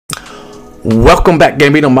Welcome back,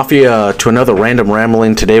 Gambino Mafia, to another random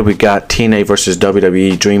rambling. Today we got TNA versus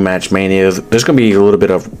WWE Dream Match Mania. There's going to be a little bit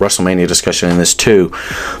of WrestleMania discussion in this too,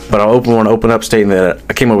 but I want to open up stating that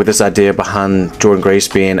I came up with this idea behind Jordynne Grace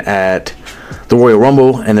being at the Royal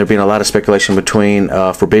Rumble, and there being a lot of speculation between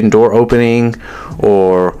Forbidden Door opening,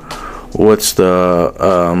 or what's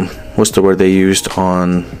the word they used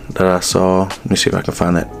on that I saw. Let me see if I can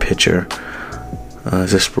find that picture.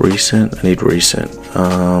 Is this recent? I need recent.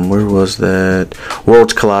 Where was that?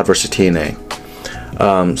 Worlds Collide versus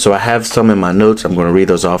TNA. So I have some in my notes. I'm going to read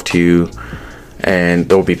those off to you, and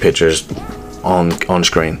there will be pictures on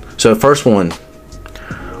screen. So the first one,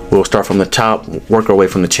 we'll start from the top, work our way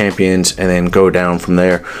from the champions, and then go down from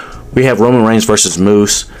there. We have Roman Reigns versus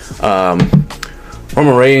Moose.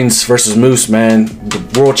 Roman Reigns versus Moose, man.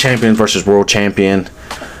 The world champion versus world champion.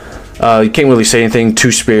 You can't really say anything.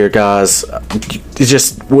 Two spear guys. It's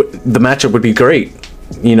just the matchup would be great.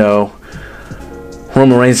 You know,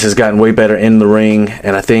 Roman Reigns has gotten way better in the ring,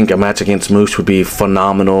 and I think a match against Moose would be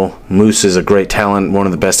phenomenal. Moose is a great talent, one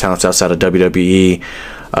of the best talents outside of WWE.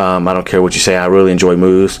 I don't care what you say. I really enjoy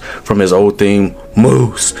Moose. From his old theme,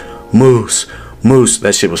 Moose, Moose, Moose.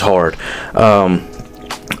 That shit was hard.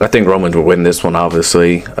 I think Roman would win this one,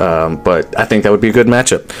 obviously, but I think that would be a good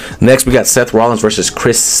matchup. Next, we got Seth Rollins versus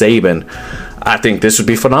Chris Sabin. I think this would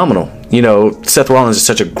be phenomenal. You know, Seth Rollins is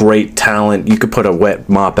such a great talent. You could put a wet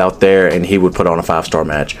mop out there, and he would put on a 5-star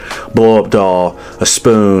match. Blow-up doll, a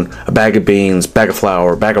spoon, a bag of beans, bag of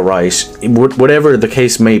flour, bag of rice, whatever the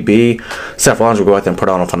case may be, Seth Rollins would go out there and put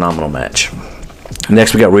on a phenomenal match.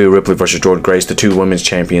 Next, we got Rhea Ripley versus Jordynne Grace, the two women's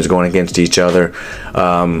champions going against each other.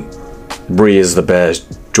 Rhea is the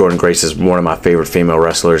best. Jordynne Grace is one of my favorite female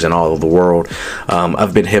wrestlers in all of the world.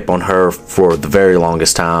 I've been hip on her for the very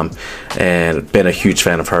longest time and been a huge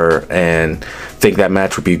fan of her, and think that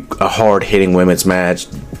match would be a hard-hitting women's match,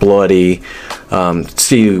 bloody,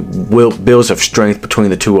 see bills of strength between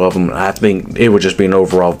the two of them. I think it would just be an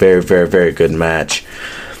overall very, very, very good match.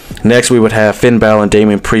 Next, we would have Finn Balor and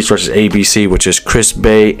Damian Priest versus ABC, which is Chris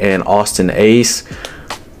Bay and Austin Ace.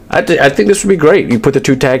 I think this would be great. You put the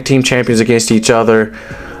two tag team champions against each other.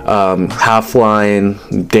 High flying,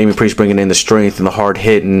 Damian Priest bringing in the strength and the hard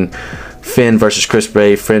hitting. Finn versus Chris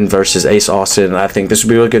Bay, Finn versus Ace Austin. I think this would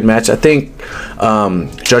be a really good match. I think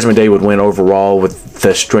Judgment Day would win overall with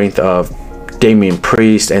the strength of Damian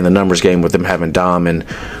Priest and the numbers game, with them having Dom and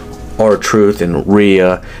R-Truth and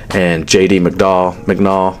Rhea and JD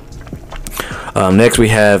McNall. Next, we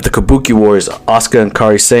have the Kabuki Warriors, Asuka and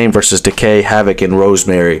Kairi Sane versus Decay, Havoc, and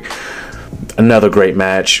Rosemary. Another great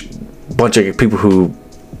match. Bunch of people who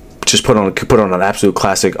just put on an absolute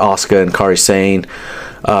classic. Asuka and Kairi Sane,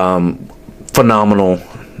 phenomenal.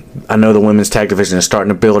 I know the women's tag division is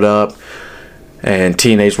starting to build up, and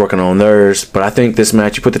TNA's working on theirs. But I think this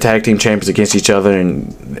match, you put the tag team champions against each other,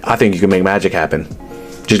 and I think you can make magic happen.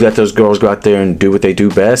 Just let those girls go out there and do what they do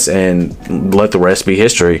best, and let the rest be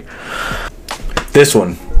history. This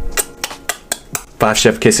one, 5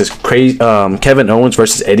 Chef Kisses. Kevin Owens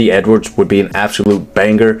versus Eddie Edwards would be an absolute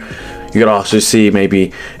banger. You could also see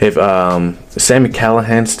maybe if Sami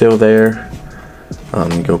Callihan's still there. Let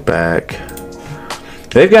me go back.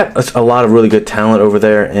 They've got a lot of really good talent over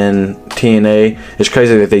there in TNA. It's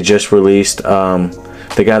crazy that they just released the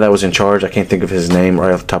guy that was in charge. I can't think of his name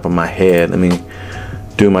right off the top of my head. Let me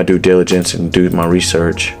do my due diligence and do my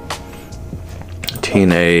research.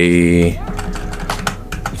 TNA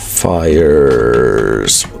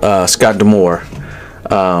fires Scott D'Amore.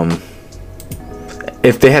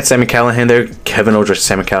 If they had Sami Callihan there, Kevin Owens versus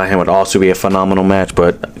Sami Callihan would also be a phenomenal match,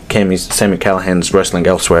 but Sami Callihan's wrestling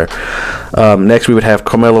elsewhere. Next, we would have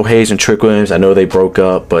Carmelo Hayes and Trick Williams. I know they broke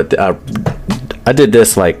up, but I did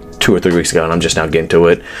this like 2 or 3 weeks ago, and I'm just now getting to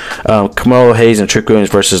it. Carmelo Hayes and Trick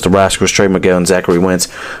Williams versus the Rascals, Trey Miguel and Zachary Wentz.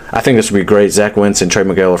 I think this would be great. Zach Wentz and Trey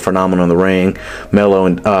Miguel are phenomenal in the ring. Melo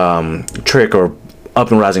and Trick are up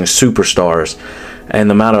and rising superstars, and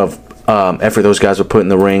the amount of effort those guys would put in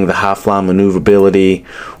the ring, the high flying maneuverability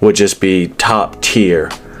would just be top tier.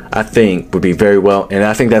 I think would be very well, and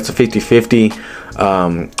I think that's a 50-50.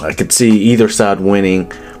 I could see either side winning,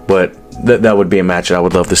 but that would be a match that I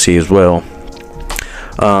would love to see as well.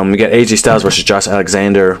 We got AJ Styles versus Josh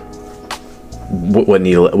Alexander. What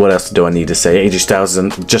else do I need to say? AJ Styles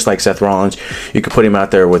is just like Seth Rollins. You could put him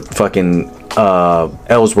out there with fucking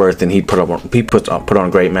Ellsworth, and he put on a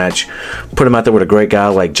great match. Put him out there with a great guy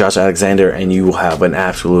like Josh Alexander, and you will have an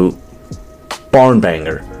absolute barn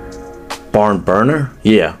banger. Barn burner?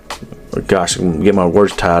 Yeah. Gosh, I'm get my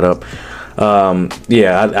words tied up.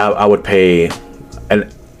 Yeah, I would pay an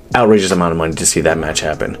outrageous amount of money to see that match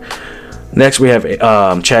happen. Next, we have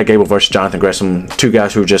Chad Gable versus Jonathan Gresham. Two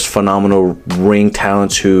guys who are just phenomenal ring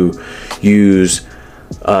talents who use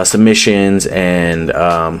submissions and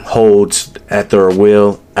holds at their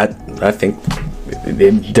will. I think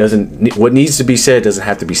it doesn't. What needs to be said doesn't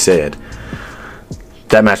have to be said.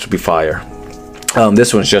 That match would be fire.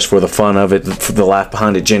 This one's just for the fun of it, for the laugh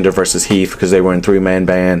behind it. Jinder versus Heath, because they were in 3-man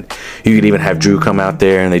band. You could even have Drew come out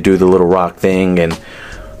there and they do the little rock thing, and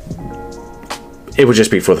it would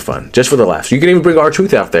just be for the fun, just for the laughs. You can even bring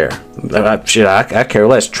R-Truth out there. I care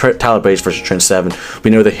less. Tyler Bates versus Trent Seven.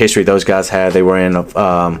 We know the history those guys had. They were in,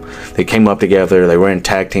 they came up together. They were in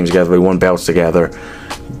tag teams together. They won belts together.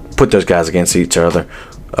 Put those guys against each other.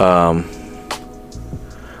 I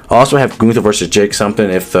also have Gunther versus Jake something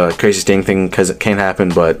if the Crazy Sting thing, because it can't happen,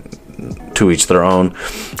 but to each their own.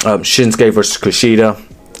 Shinsuke versus Kushida.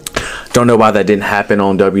 Don't know why that didn't happen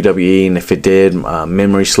on WWE, and if it did,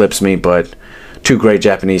 memory slips me, but two great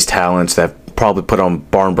Japanese talents that probably put on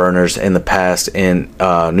barn burners in the past in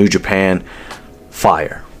New Japan.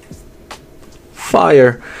 Fire.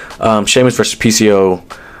 Sheamus versus PCO.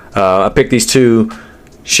 I picked these two.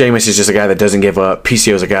 Sheamus is just a guy that doesn't give up.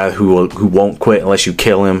 PCO is a guy who won't quit unless you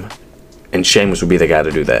kill him, and Sheamus would be the guy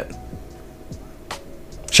to do that.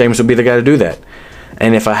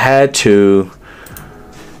 And if I had to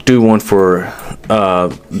do one for,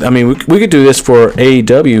 I mean, we could do this for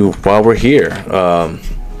AEW while we're here.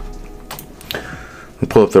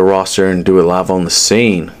 Pull up the roster and do it live on the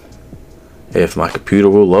scene. If my computer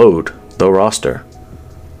will load the roster.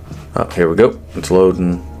 Oh, here we go. It's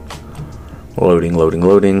loading.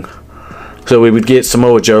 Loading. So we would get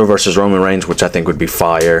Samoa Joe versus Roman Reigns, which I think would be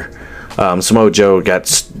fire. Samoa Joe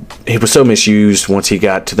he was so misused once he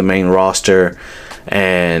got to the main roster,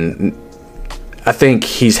 and I think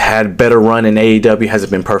he's had a better run in AEW. Has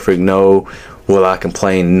it been perfect? No. Will I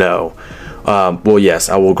complain? No. Well, yes,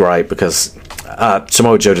 I will gripe, because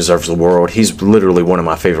Samoa Joe deserves the world. He's literally one of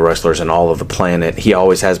my favorite wrestlers in all of the planet. He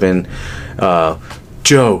always has been.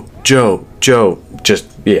 Joe. Just,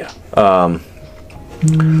 yeah.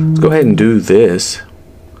 Let's go ahead and do this.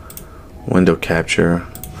 Window capture.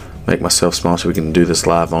 Make myself small so we can do this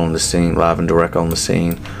live on the scene, live and direct on the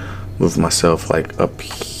scene. Move myself like up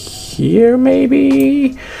here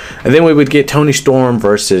maybe. And then we would get Toni Storm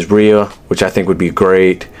versus Rhea, which I think would be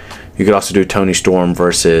great. You could also do Toni Storm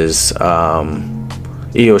versus Io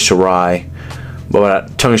Shirai.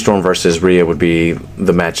 But Toni Storm versus Rhea would be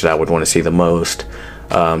the match that I would want to see the most.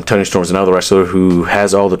 Toni Storm's another wrestler who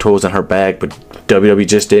has all the tools in her bag, but WWE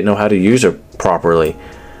just didn't know how to use her properly.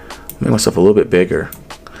 Make myself a little bit bigger.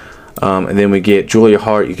 And then we get Julia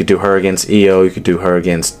Hart. You could do her against Io. You could do her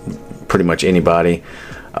against pretty much anybody.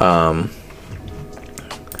 Then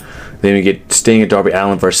we get Sting and Darby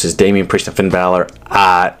Allin versus Damian Priest and Finn Balor.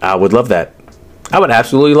 I would love that. I would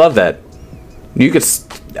absolutely love that. You could.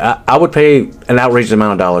 I would pay an outrageous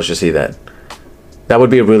amount of dollars to see that. That would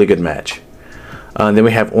be a really good match. Then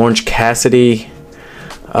we have Orange Cassidy.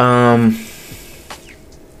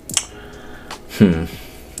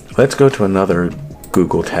 Let's go to another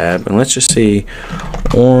Google tab and let's just see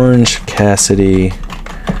Orange Cassidy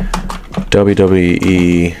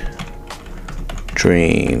WWE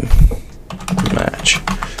Dream Match.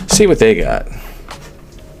 See what they got.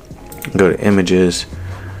 Go to images.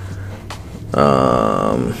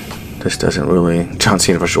 This doesn't really. John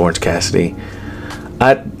Cena versus Orange Cassidy.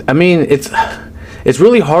 I mean, it's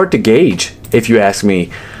really hard to gauge, if you ask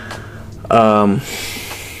me.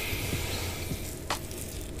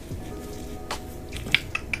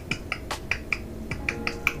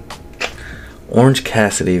 Orange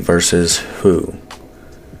Cassidy versus who?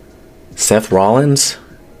 Seth Rollins?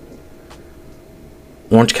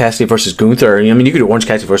 Orange Cassidy versus Gunther. I mean, you could do Orange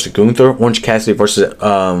Cassidy versus Gunther. Orange Cassidy versus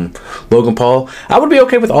Logan Paul. I would be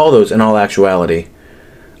okay with all those in all actuality.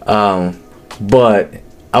 But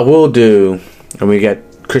I will do, and we got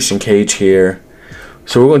Christian Cage here.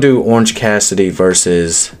 So we're going to do Orange Cassidy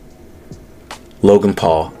versus Logan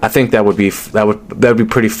Paul. I think that would be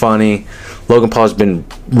pretty funny. Logan Paul has been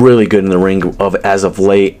really good in the ring as of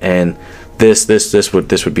late, and this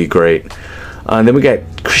would be great. And then we got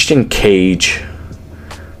Christian Cage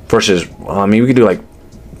versus, I mean, we could do like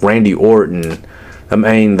Randy Orton. I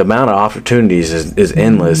mean, the amount of opportunities is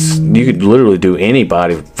endless. You could literally do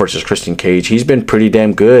anybody versus Christian Cage. He's been pretty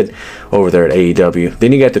damn good over there at AEW.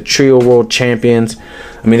 Then you got the Trio World Champions.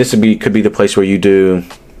 I mean, this could be the place where you do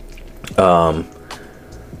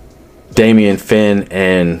Damian, Finn,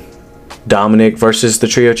 and Dominic versus the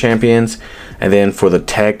Trio Champions. And then for the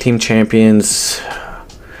Tag Team Champions,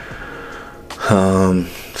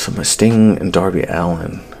 Sting and Darby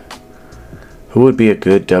Allin. Who would be a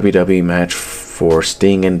good WWE match for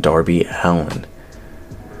Sting and Darby Allin.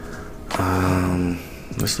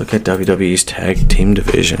 Let's look at WWE's tag team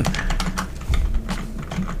division.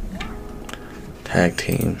 Tag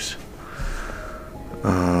teams.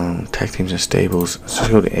 Tag teams and stables. Let's just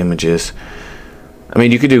go to images. I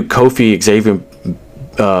mean, you could do Kofi, Xavier,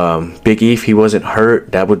 Big E if he wasn't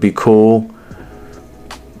hurt. That would be cool.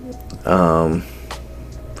 You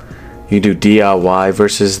do DIY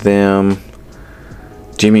versus them.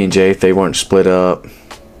 Jimmy and Jay if they weren't split up.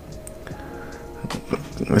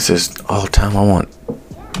 This is all the time I want.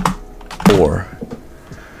 4.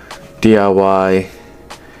 DIY.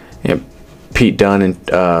 Yeah, Pete Dunne and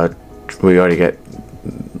we already got.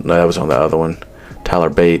 That was on the other one.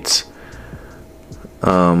 Tyler Bates.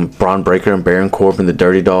 Braun Breaker and Baron Corbin, the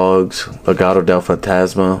Dirty Dogs. Legado del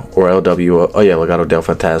Fantasma or LWO. Oh yeah, Legado del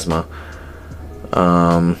Fantasma.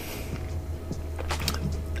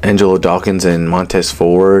 Angelo Dawkins and Montez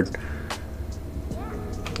Ford.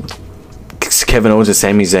 Kevin Owens and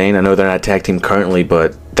Sami Zayn. I know they're not a tag team currently,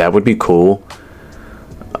 but that would be cool.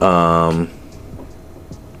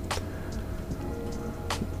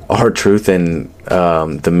 R-Truth and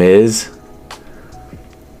The Miz.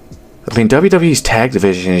 I mean, WWE's tag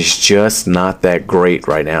division is just not that great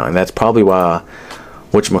right now, and that's probably why,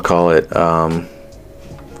 whatchamacallit,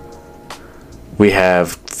 we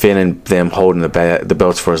have Finn and them holding the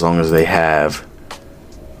belts for as long as they have.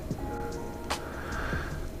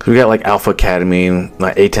 We got like Alpha Academy,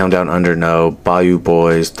 like A-Town Down Under, no, Bayou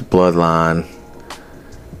Boys, The Bloodline,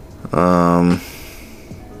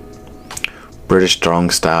 British Strong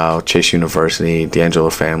Style, Chase University, D'Angelo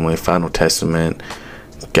Family, Final Testament,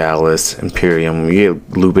 Gallus, Imperium. You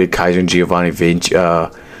get Ludwig Kaiser and Giovanni Vinci,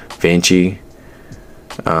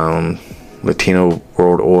 Latino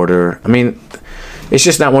World Order. I mean, it's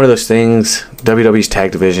just not one of those things. WWE's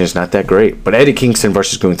tag division is not that great. But Eddie Kingston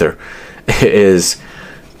versus Gunther is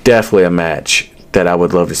definitely a match that I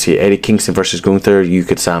would love to see. Eddie Kingston versus Gunther, you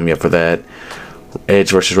could sign me up for that. Edge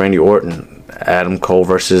versus Randy Orton. Adam Cole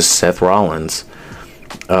versus Seth Rollins.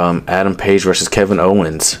 Adam Page versus Kevin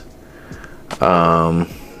Owens.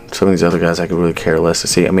 Some of these other guys I could really care less to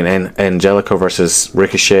see. I mean, Angelico versus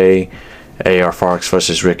Ricochet. AR Fox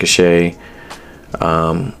versus Ricochet.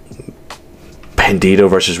 Bandito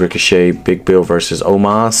versus Ricochet. Big Bill versus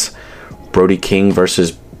Omos. Brody King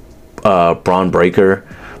versus Braun Breaker.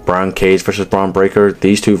 Brian Cage versus Braun Breaker.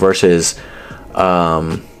 These two versus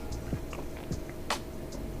Bobby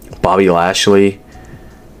Lashley.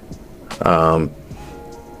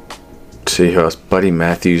 See who else? Buddy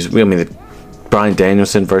Matthews. I mean, Bryan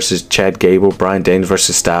Danielson versus Chad Gable. Bryan Danielson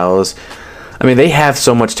versus Styles. I mean, they have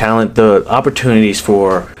so much talent. The opportunities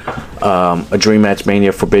for a Dream Match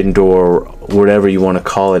Mania, Forbidden Door, whatever you want to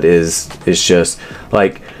call it, is just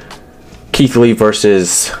like Keith Lee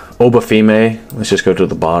versus Obafime. Let's just go to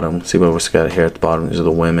the bottom. See what we've got here at the bottom. These are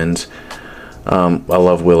the women's. I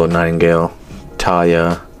love Willow Nightingale,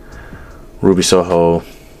 Taya, Ruby Soho,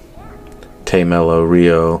 Tay Mello,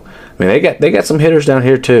 Rio. I mean, they got some hitters down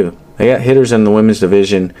here too. They got hitters in the women's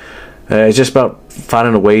division. It's just about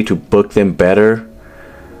finding a way to book them better.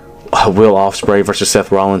 Will Ospreay versus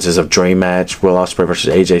Seth Rollins is a dream match. Will Ospreay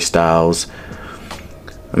versus AJ Styles.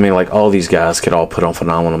 I mean, like, all these guys could all put on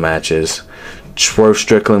phenomenal matches. Swerve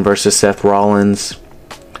Strickland versus Seth Rollins.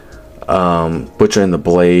 Butcher and the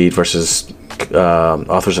Blade versus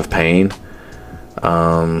Authors of Pain.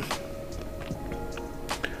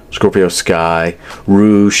 Scorpio Sky.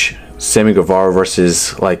 Rouge. Sammy Guevara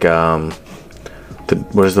versus, like,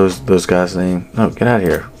 what is those guys' name? No, get out of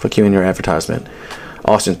here. Fuck you in your advertisement.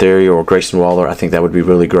 Austin Theory or Grayson Waller. I think that would be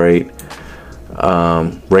really great.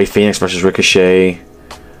 Ray Phoenix versus Ricochet.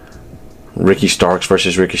 Ricky Starks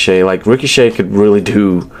versus Ricochet. Like, Ricochet could really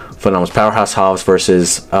do phenomenal. Powerhouse Hobbs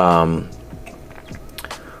versus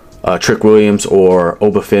Trick Williams or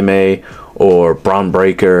Obafime or Braun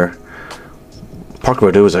Breaker.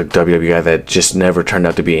 Parker Boudreaux was a WWE guy that just never turned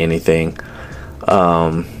out to be anything.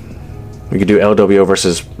 We could do LWO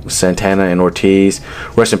versus Santana and Ortiz.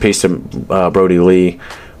 Rest in peace to Brody Lee.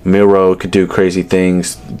 Miro could do crazy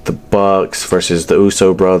things. The Bucks versus the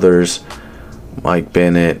Uso brothers. Mike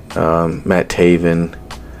Bennett, Matt Taven,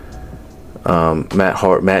 Matt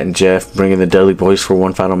Hart, Matt and Jeff bringing the Dudley Boys for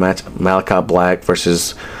one final match. Malachi Black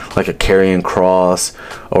versus like a Karrion Kross,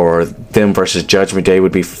 or them versus Judgment Day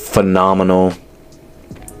would be phenomenal.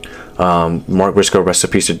 Mark Briscoe, rest in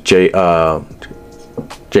peace to Jay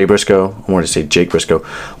Briscoe. I wanted to say Jake Briscoe.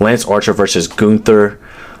 Lance Archer versus Gunther.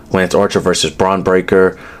 Lance Archer versus Braun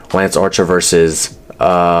Breaker. Lance Archer versus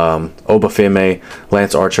Obafime.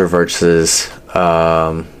 Lance Archer versus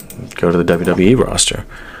go to the WWE roster.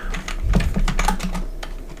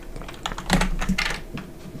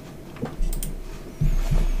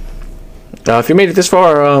 If you made it this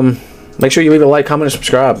far, make sure you leave a like, comment, and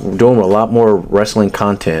subscribe. We're doing a lot more wrestling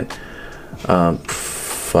content.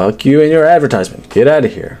 Fuck you and your advertisement. Get out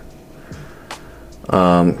of here.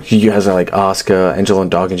 You guys are like Asuka, Angela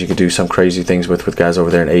and Dawkins. You could do some crazy things with guys over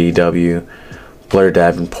there in AEW. Blair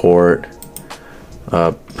Davenport.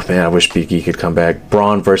 Man, I wish Big E could come back.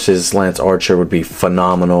 Braun versus Lance Archer would be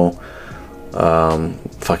phenomenal.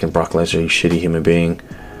 Fucking Brock Lesnar, you shitty human being.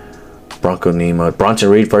 Bronco Nemo. Bronson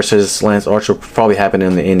Reed versus Lance Archer would probably happen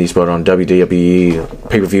in the Indies, but on WWE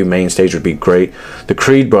pay-per-view main stage would be great. The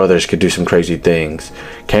Creed brothers could do some crazy things.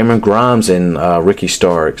 Cameron Grimes and Ricky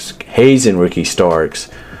Starks. Hayes and Ricky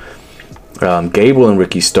Starks. Gable and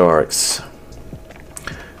Ricky Starks.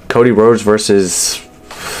 Cody Rhodes versus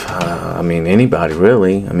anybody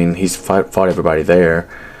really. I mean, he's fought everybody there.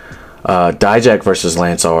 Dijak versus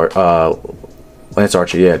Lance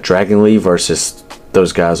Archer. Yeah, Dragon Lee versus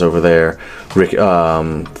those guys over there.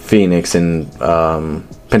 Phoenix and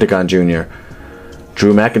Pentagon Jr.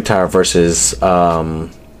 Drew McIntyre versus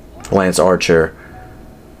Lance Archer.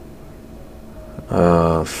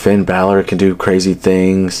 Finn Balor can do crazy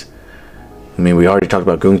things. I mean, we already talked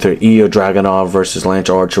about Gunther. Io Dragunov versus Lance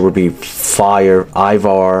Archer would be fire.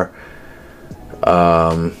 Ivar.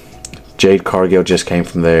 Jade Cargill just came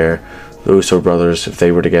from there. The Uso brothers, if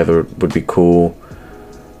they were together, would be cool.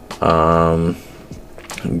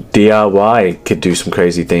 DIY could do some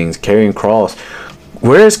crazy things. Karrion Kross.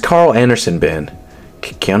 Where has Carl Anderson been?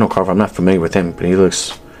 Keanu Carver, I'm not familiar with him, but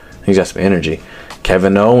he's got some energy.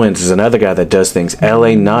 Kevin Owens is another guy that does things.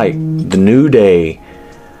 LA Knight, The New Day,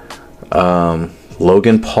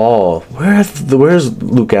 Logan Paul. Where's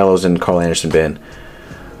Luke Gallows and Carl Anderson been?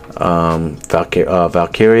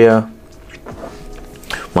 Valkyria,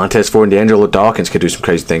 Montez Ford and D'Angelo Dawkins could do some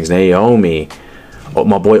crazy things. Naomi,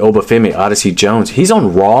 my boy Obafemi, Odyssey Jones. He's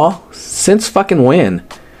on Raw since fucking when?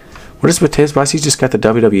 What is with his boss? He's just got the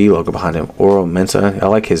WWE logo behind him. Oro Mensa, I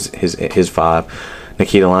like his vibe.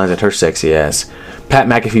 Nikita Lyons and her sexy ass. Pat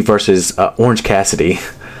McAfee versus Orange Cassidy.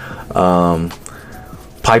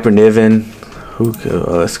 Piper Niven.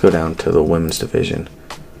 Let's go down to the women's division.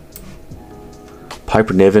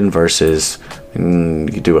 Piper Niven versus, you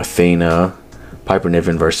could do Athena. Piper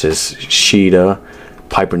Niven versus Sheeta.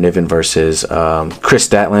 Piper Niven versus Chris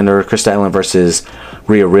Statlander. Chris Statlander versus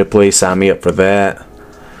Rhea Ripley. Sign me up for that.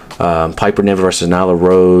 Piper Niven versus Nyla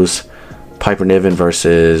Rose. Piper Niven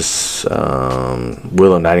versus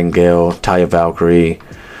Willow Nightingale. Taya Valkyrie.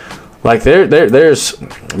 Like, there's,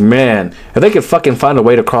 man, if they could fucking find a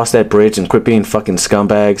way to cross that bridge and quit being fucking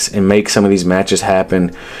scumbags and make some of these matches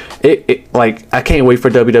happen, like, I can't wait for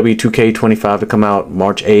WWE 2K25 to come out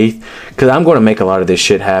March 8th, because I'm going to make a lot of this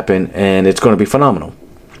shit happen, and it's going to be phenomenal.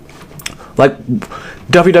 Like,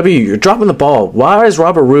 WWE, you're dropping the ball. Why is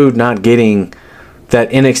Robert Roode not getting that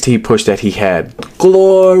NXT push that he had?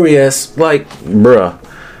 Glorious. Like, bruh.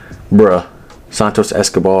 Santos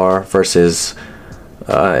Escobar versus...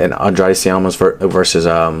 and Andrade Cien versus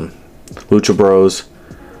Lucha Bros.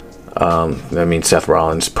 Seth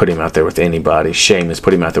Rollins, put him out there with anybody. Sheamus,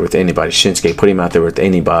 put him out there with anybody. Shinsuke, put him out there with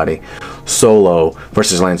anybody. Solo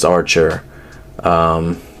versus Lance Archer.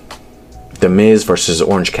 The Miz versus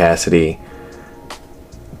Orange Cassidy.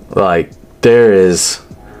 Like, there is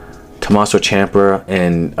Tommaso Ciampa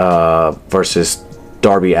and versus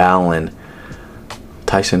Darby Allin.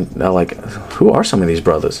 Tyson, like, who are some of these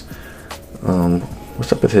brothers?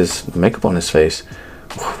 What's up with his makeup on his face?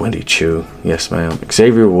 Wendy Chu, yes ma'am.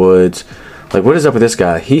 Xavier Woods, like, what is up with this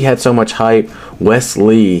guy? He had so much hype. Wes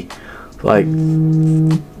Lee, like,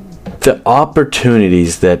 the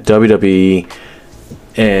opportunities that WWE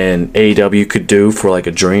and AEW could do for like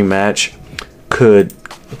a dream match could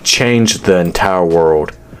change the entire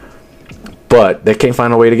world, but they can't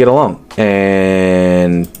find a way to get along,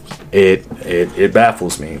 and it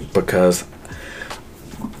baffles me, because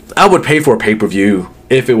I would pay for a pay-per-view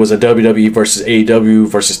if it was a WWE versus AEW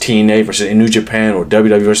versus TNA versus New Japan, or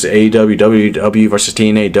WWE versus AEW, WWE versus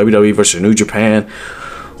TNA, WWE versus New Japan.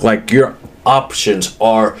 Like, your options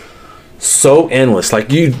are so endless.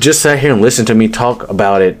 Like, you just sat here and listened to me talk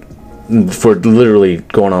about it for literally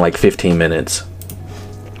going on like 15 minutes.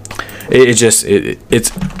 It's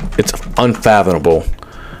unfathomable.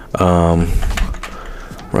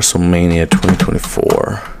 WrestleMania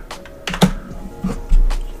 2024.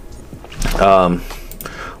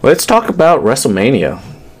 Let's talk about WrestleMania.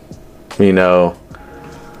 You know,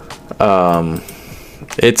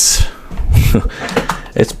 it's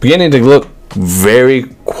it's beginning to look very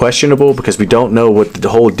questionable, because we don't know what the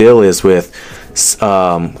whole deal is with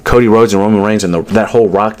Cody Rhodes and Roman Reigns and that whole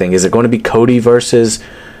Rock thing. Is it going to be Cody versus?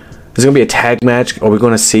 Is it going to be a tag match? Are we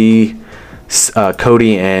going to see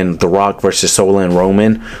Cody and The Rock versus Sola and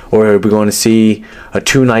Roman, or are we going to see a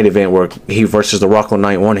 2-night event where he versus The Rock on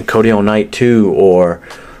night 1 and Cody on night 2, or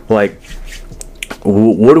like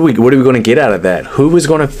what are we going to get out of that? Who is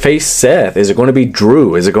going to face Seth? Is it going to be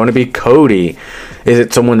Drew? Is it going to be Cody? Is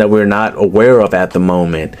it someone that we're not aware of at the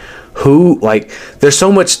moment? Who, like, there's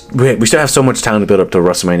so much, we still have so much time to build up to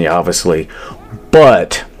WrestleMania, obviously,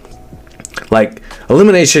 but like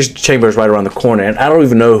Elimination Chamber is right around the corner, and I don't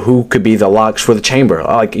even know who could be the locks for the Chamber.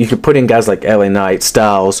 Like, you could put in guys like LA Knight,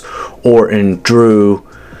 Styles, Orton, Drew.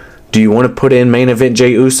 Do you want to put in main event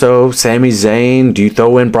Jey Uso, Sami Zayn? Do you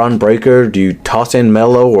throw in Braun Breaker? Do you toss in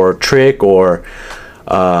Mello or Trick or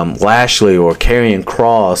Lashley or Karrion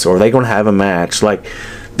Kross? Or are they going to have a match? Like,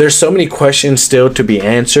 there's so many questions still to be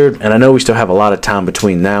answered, and I know we still have a lot of time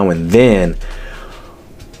between now and then,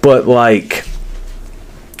 but like,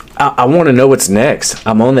 I want to know what's next.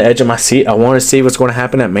 I'm on the edge of my seat. I want to see what's going to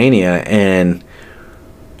happen at Mania, and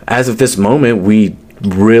as of this moment, we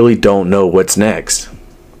really don't know what's next.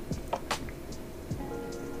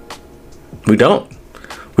 We don't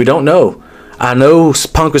know. I know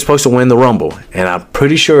Punk was supposed to win the Rumble, and I'm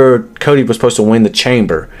pretty sure Cody was supposed to win the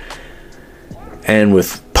Chamber. And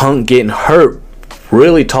with Punk getting hurt,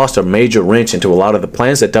 really tossed a major wrench into a lot of the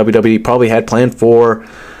plans that WWE probably had planned for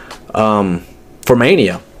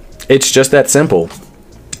Mania. It's just that simple.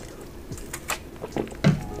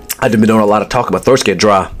 I've been doing a lot of talk. My throat's getting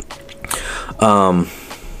dry. I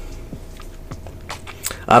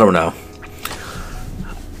don't know.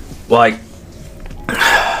 Like,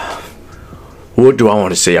 what do I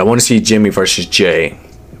want to see? I want to see Jimmy versus Jay.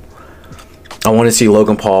 I want to see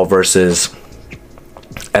Logan Paul versus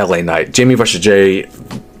LA Knight. Jimmy versus Jay,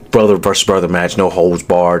 brother versus brother match, no holds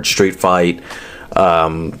barred, street fight.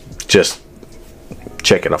 Just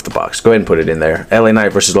check it off the box. Go ahead and put it in there. LA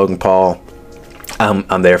Knight versus Logan Paul.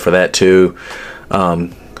 I'm there for that too.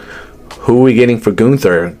 Who are we getting for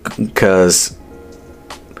Gunther? Because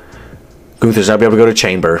Gunther's not be able to go to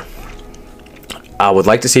Chamber. I would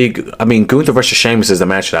like to see, I mean, Gunther versus Sheamus is the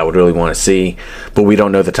match that I would really want to see, but we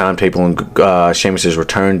don't know the timetable on Sheamus'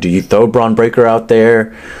 return. Do you throw Braun Breaker out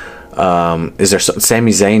there? Is there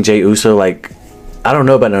Sami Zayn, Jey Uso? Like, I don't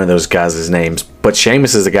know about none of those guys' names, but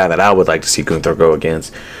Sheamus is the guy that I would like to see Gunther go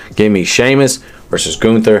against. Give me Sheamus versus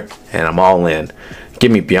Gunther, and I'm all in.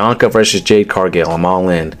 Give me Bianca versus Jade Cargill. I'm all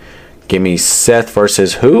in. Give me Seth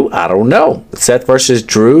versus who? I don't know. Seth versus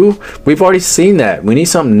Drew? We've already seen that. We need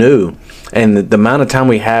something new. And the amount of time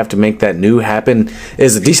we have to make that new happen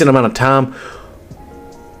is a decent amount of time.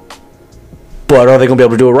 But are they going to be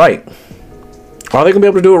able to do it right? Are they going to be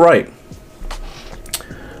able to do it right?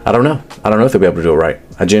 I don't know. I don't know if they'll be able to do it right.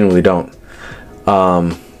 I genuinely don't.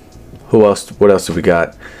 Who else? What else have we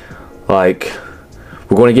got? Like,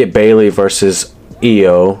 we're going to get Bayley versus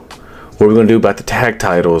Io. What are we going to do about the tag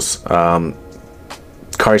titles?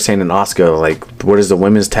 Kairi Sane and Asuka, like, what is the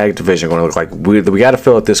women's tag division going to look like? We got to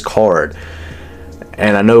fill out this card.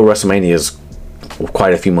 And I know WrestleMania is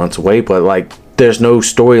quite a few months away, but like, there's no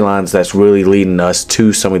storylines that's really leading us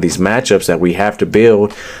to some of these matchups that we have to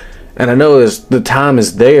build. And I know the time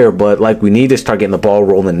is there, but like, we need to start getting the ball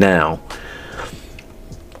rolling now.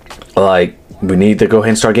 Like, we need to go ahead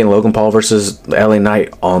and start getting Logan Paul versus LA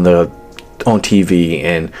Knight on TV,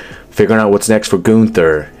 and figuring out what's next for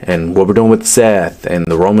Gunther, and what we're doing with Seth, and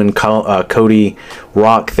the Roman Cody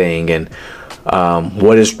Rock thing, and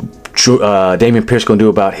what is Damian Pierce going to do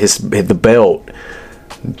about the belt?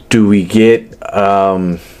 Do we get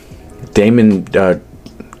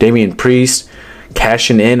Damian Priest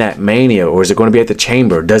cashing in at Mania, or is it going to be at the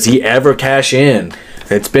Chamber? Does he ever cash in?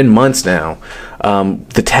 It's been months now.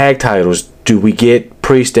 The tag titles, do we get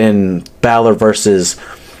Priest and Balor versus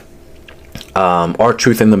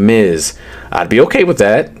R-Truth and The Miz? I'd be okay with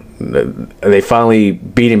that. They finally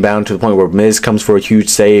beat him down to the point where Miz comes for a huge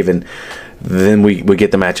save, and then we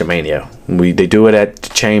get the match at Mania. They do it at the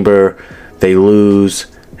Chamber, they lose,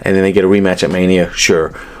 and then they get a rematch at Mania.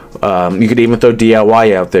 Sure. You could even throw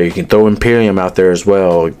DIY out there. You can throw Imperium out there as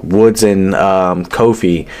well. Woods and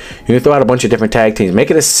Kofi. You can throw out a bunch of different tag teams.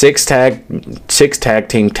 Make it a six tag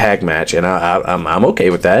team tag match, and I'm okay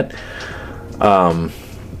with that.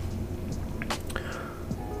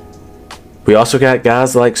 We also got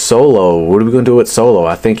guys like Solo. What are we going to do with Solo?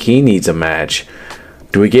 I think he needs a match.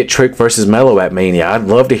 Do we get Trick versus Mello at Mania? I'd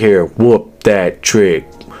love to hear whoop that Trick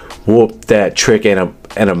in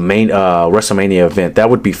a main WrestleMania event. That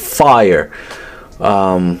would be fire.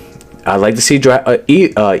 I'd like to see Ilya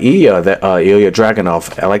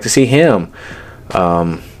Dragunov. I'd like to see him.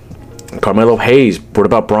 Carmelo Hayes. What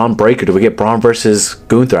about Braun Breaker? Do we get Braun versus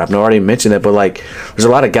Gunther? I've already mentioned that, but like, there's a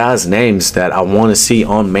lot of guys' names that I want to see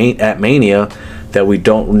on at Mania that we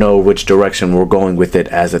don't know which direction we're going with it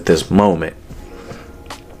as at this moment.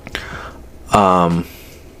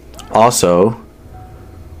 Also,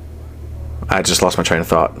 I just lost my train of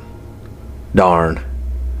thought. Darn.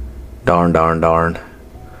 What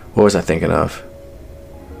was I thinking of?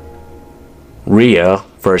 Rhea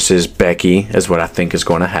versus Becky is what I think is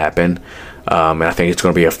going to happen. And I think it's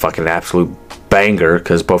going to be a fucking absolute banger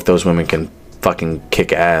because both those women can fucking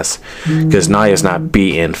kick ass. Because Nia's not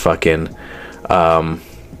beating fucking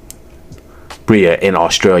Rhea in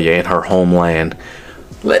Australia, in her homeland.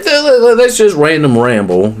 Let's just random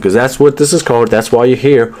ramble because that's what this is called. That's why you're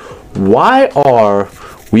here. Why are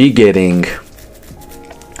we getting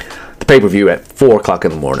the pay-per-view at 4 o'clock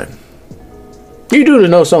in the morning? You do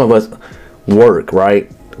know some of us work,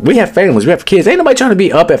 right? We have families, we have kids. Ain't nobody trying to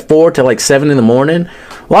be up at 4 till like 7 in the morning.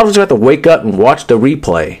 A lot of us have to wake up and watch the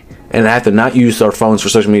replay and have to not use our phones for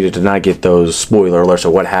social media to not get those spoiler alerts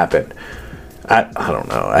of what happened. I don't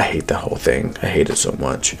know. I hate the whole thing. I hate it so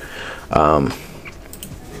much.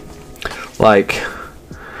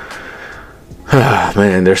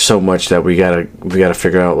 Man, there's so much that we gotta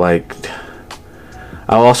figure out. Like,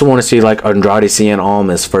 I also want to see like Andrade Cien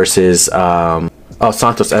Almas versus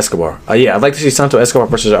Santos Escobar. Yeah, I'd like to see Santos Escobar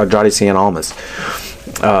versus Andrade Cien Almas.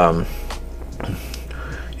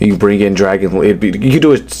 You can bring in Dragon Lee. You could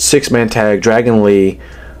do a 6-man tag: Dragon Lee,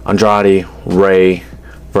 Andrade, Ray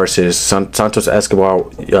versus Santos Escobar,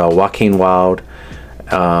 Joaquin Wilde,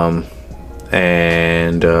 and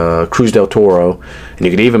Cruz del Toro. And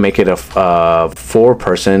you could even make it a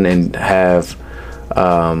 4-person and have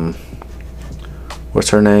what's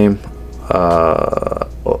her name,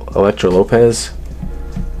 Elektra Lopez.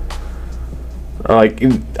 Like,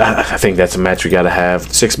 I think that's a match we gotta have.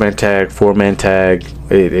 6-man tag, 4-man tag.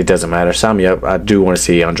 It doesn't matter. Sign me up. I do want to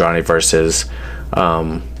see Andrade versus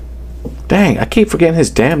dang, I keep forgetting his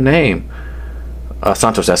damn name.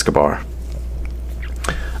 Santos Escobar.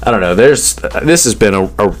 I don't know. This has been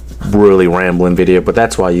a really rambling video, but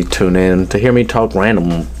that's why you tune in to hear me talk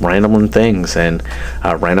random things and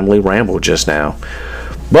randomly ramble just now.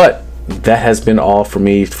 But that has been all for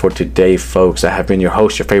me for today, folks. I have been your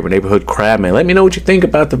host, your favorite neighborhood crabman. Let me know what you think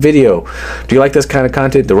about the video. Do you like this kind of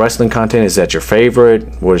content? The wrestling content, is that your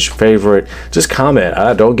favorite? What is your favorite? Just comment.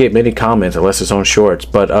 I don't get many comments unless it's on shorts,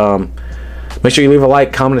 but make sure you leave a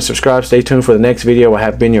like, comment, and subscribe. Stay tuned for the next video. I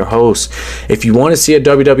have been your host. If you want to see a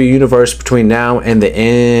WWE Universe between now and the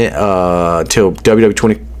end, till WWE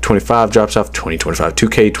 2025 drops off, 2025,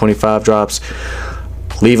 2K25 drops,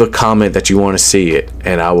 leave a comment that you want to see it,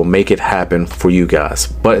 and I will make it happen for you guys.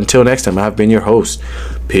 But until next time, I've been your host.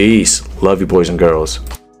 Peace. Love you, boys and girls.